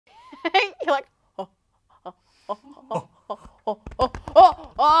You're like, oh.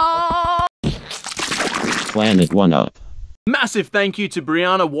 Planet 1 Up. Massive thank you to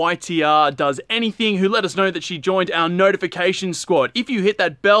Brianna YTR Does Anything, who let us know that she joined our notification squad. If you hit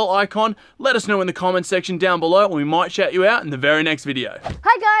that bell icon, let us know in the comment section down below and we might shout you out in the very next video. Hi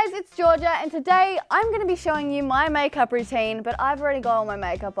guys, it's Georgia and today I'm going to be showing you my makeup routine, but I've already got all my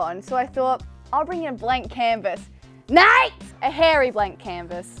makeup on, so I thought I'll bring in a blank canvas. Nate! A hairy blank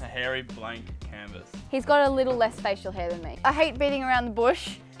canvas. A hairy blank canvas. He's got a little less facial hair than me. I hate beating around the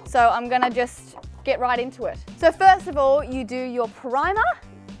bush, so I'm going to just get right into it. So first of all, you do your primer.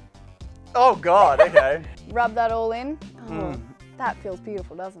 Oh God, okay. Rub that all in. Oh, that feels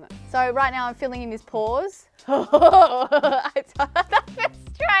beautiful, doesn't it? So right now I'm filling in his pores. That feels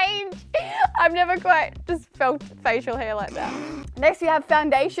strange. I've never quite just felt facial hair like that. Next we have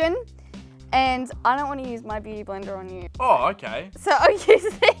foundation. And I don't want to use my beauty blender on you. Oh, okay. So I'll use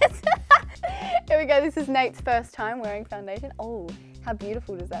this. Here we go, this is Nate's first time wearing foundation. Oh. How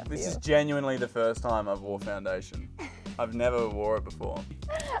beautiful does that feel? This is genuinely the first time I've wore foundation. I've never wore it before.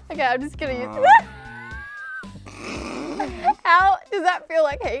 Okay, I'm just gonna use it. How does that feel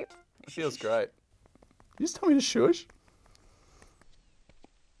like heat? It feels great. You just tell me to shush?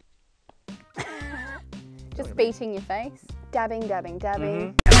 Just beating your face. Dabbing, dabbing,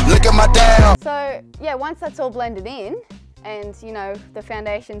 dabbing. Look at my dad. So yeah, once that's all blended in and you know, the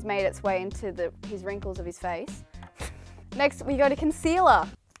foundation's made its way into his wrinkles of his face, next, we go to concealer.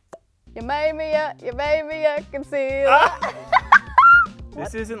 You made me a concealer.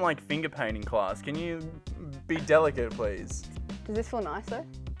 This isn't like finger painting class. Can you be delicate, please? Does this feel nice though?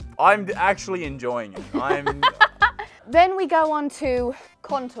 I'm actually enjoying it. Then we go on to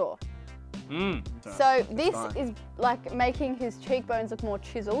contour. So this is like making his cheekbones look more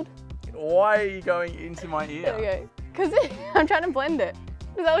chiseled. Why are you going into my ear? There we go. Because I'm trying to blend it.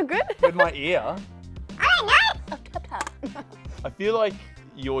 Does that look good? With my ear? Tap. I feel like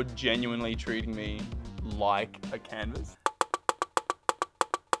you're genuinely treating me like a canvas.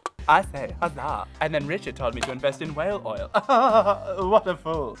 I say, huzzah. And then Richard told me to invest in whale oil. What a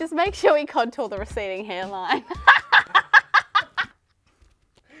fool. Just make sure we contour the receding hairline.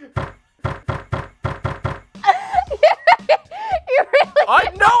 You really I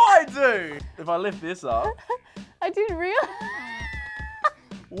know I do! If I lift this up. I didn't realize.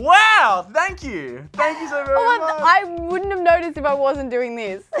 Wow, thank you. Thank you so very much. I wouldn't have noticed if I wasn't doing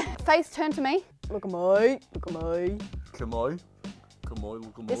this. Face, turn to me. Look at me. Look at me. Come on. Come on,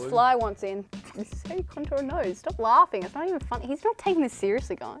 look at me. This fly wants in. This is how you contour a nose. Stop laughing. It's not even funny. He's not taking this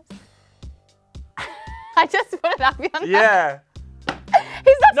seriously, guys. I just put it up your nose. Yeah.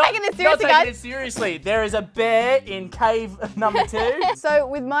 He's not taking this seriously, not taking guys. it seriously. There is a bear in cave number 2. So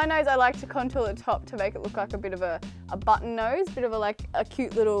with my nose, I like to contour the top to make it look like a bit of a button nose, bit of a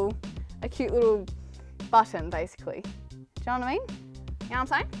cute little button, basically. Do you know what I mean? You know what I'm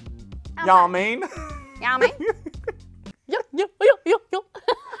saying? You know what I mean? You know what I mean?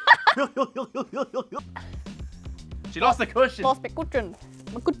 She lost the cushion. Lost my cushion.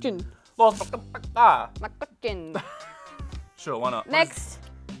 My cushion. Lost My cushion. Sure, why not? Next,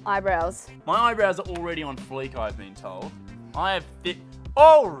 eyebrows. My eyebrows are already on fleek, I've been told. I have thick.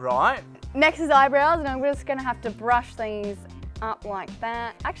 All right. Next is eyebrows, and I'm just gonna have to brush things up like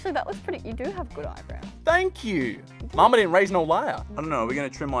that. Actually, that looks pretty. You do have good eyebrows. Thank you. Mama didn't raise no layer. I don't know. Are we gonna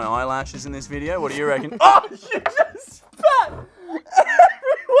trim my eyelashes in this video? What do you reckon? Oh, you just spat everywhere.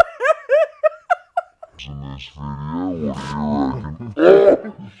 In this video, what do you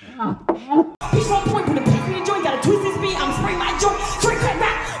reckon? He's on point with a piece in the joint, gotta twist his beat, I'm spraying my joint, straight crack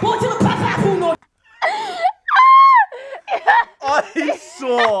back, one to the back, who knows? I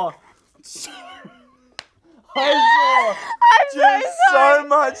saw so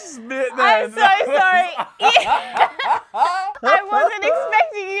much spit there. I'm so sorry. I wasn't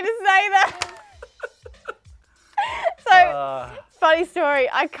expecting you to say that. So, funny story,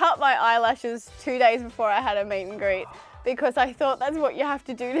 I cut my eyelashes 2 days before I had a meet and greet because I thought that's what you have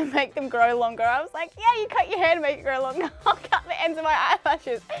to do to make them grow longer. I was like, yeah, you cut your hair to make it grow longer. I'll cut the ends of my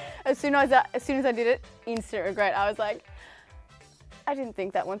eyelashes. As soon as I did it, instant regret. I was like, I didn't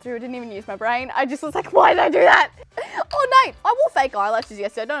think that one through. I didn't even use my brain. I just was like, why did I do that? Oh, Nate, I wore fake eyelashes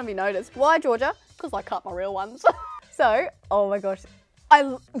yesterday. I don't know if you noticed. Why, Georgia? Because I cut my real ones. So, oh my gosh.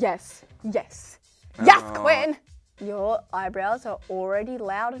 Yes, Quinn. Your eyebrows are already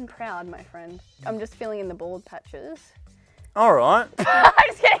loud and proud, my friend. I'm just filling in the bald patches. All right. I'm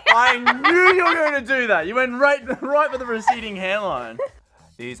just kidding. I knew you were going to do that. You went right for the receding hairline.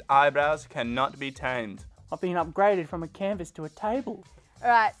 These eyebrows cannot be tamed. I've been upgraded from a canvas to a table. All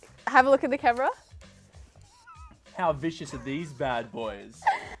right, have a look at the camera. How vicious are these bad boys?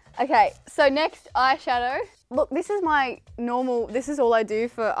 Okay, so next eyeshadow. Look, this is my normal, this is all I do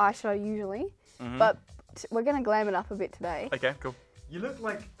for eyeshadow usually, but we're gonna glam it up a bit today. Okay, cool. You look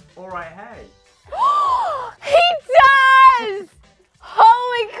like Alright Hey. He does!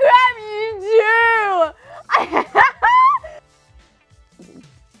 Holy crap, you do!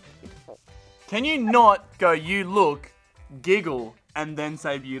 Can you not go, you look, giggle, and then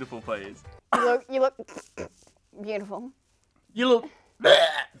say beautiful, please? You look beautiful. You look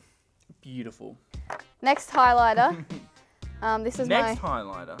beautiful. Next highlighter. This is Next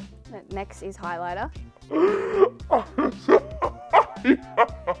highlighter. Next is highlighter.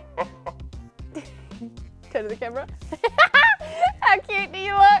 Go to the camera. How cute do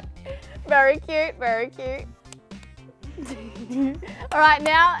you look? Very cute, very cute. All right,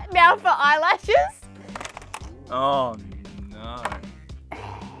 now for eyelashes. Oh no.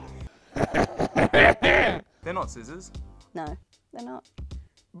 They're not scissors. No, they're not.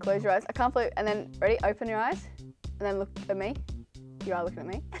 Close your eyes. I can't believe. And then ready? Open your eyes, and then look at me. You are looking at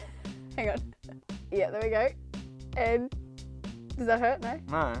me. Hang on. Yeah, there we go. And does that hurt? No.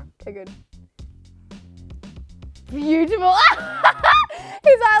 No. Okay, good. Beautiful.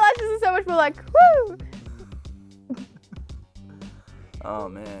 His eyelashes are so much more like woo. Oh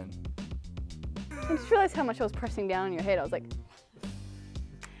man. I just realised how much I was pressing down on your head. I was like,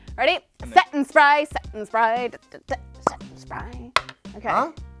 ready? Setting spray, setting spray, setting spray. Okay.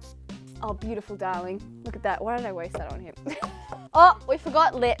 Huh? Oh, beautiful, darling. Look at that. Why did I waste that on him? Oh, we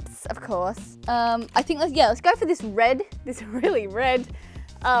forgot lips, of course. I think let's go for this red, this really red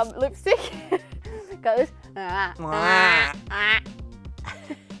lipstick. Got this.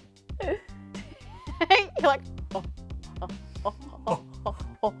 You're like, oh.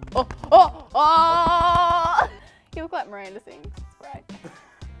 You look like Miranda sings. It's great.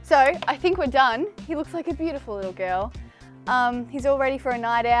 So I think we're done. He looks like a beautiful little girl. He's all ready for a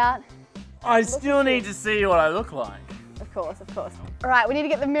night out. I still need to see what I look like. Of course, of course. All right, we need to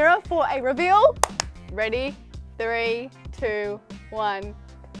get the mirror for a reveal. Ready? 3, 2, 1.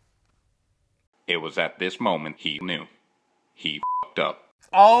 It was at this moment he knew. He f***ed up.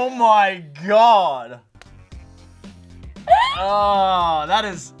 Oh my god. Oh, that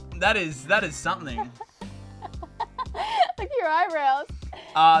is something. Look at your eyebrows.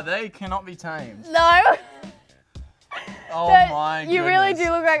 They cannot be tamed. No. Oh my goodness. You really do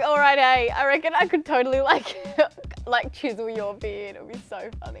look like Alright Hey. I reckon I could totally like chisel your beard. It would be so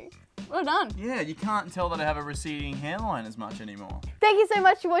funny. Well done. Yeah, you can't tell that I have a receding hairline as much anymore. Thank you so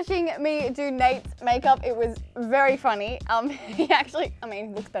much for watching me do Nate's makeup. It was very funny. He actually, he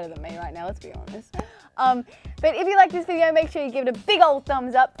looks better than me right now, let's be honest. But if you like this video, make sure you give it a big old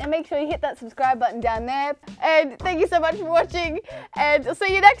thumbs up and make sure you hit that subscribe button down there. And thank you so much for watching, and I'll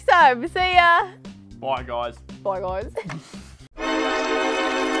see you next time. See ya. Bye, guys. Bye, guys.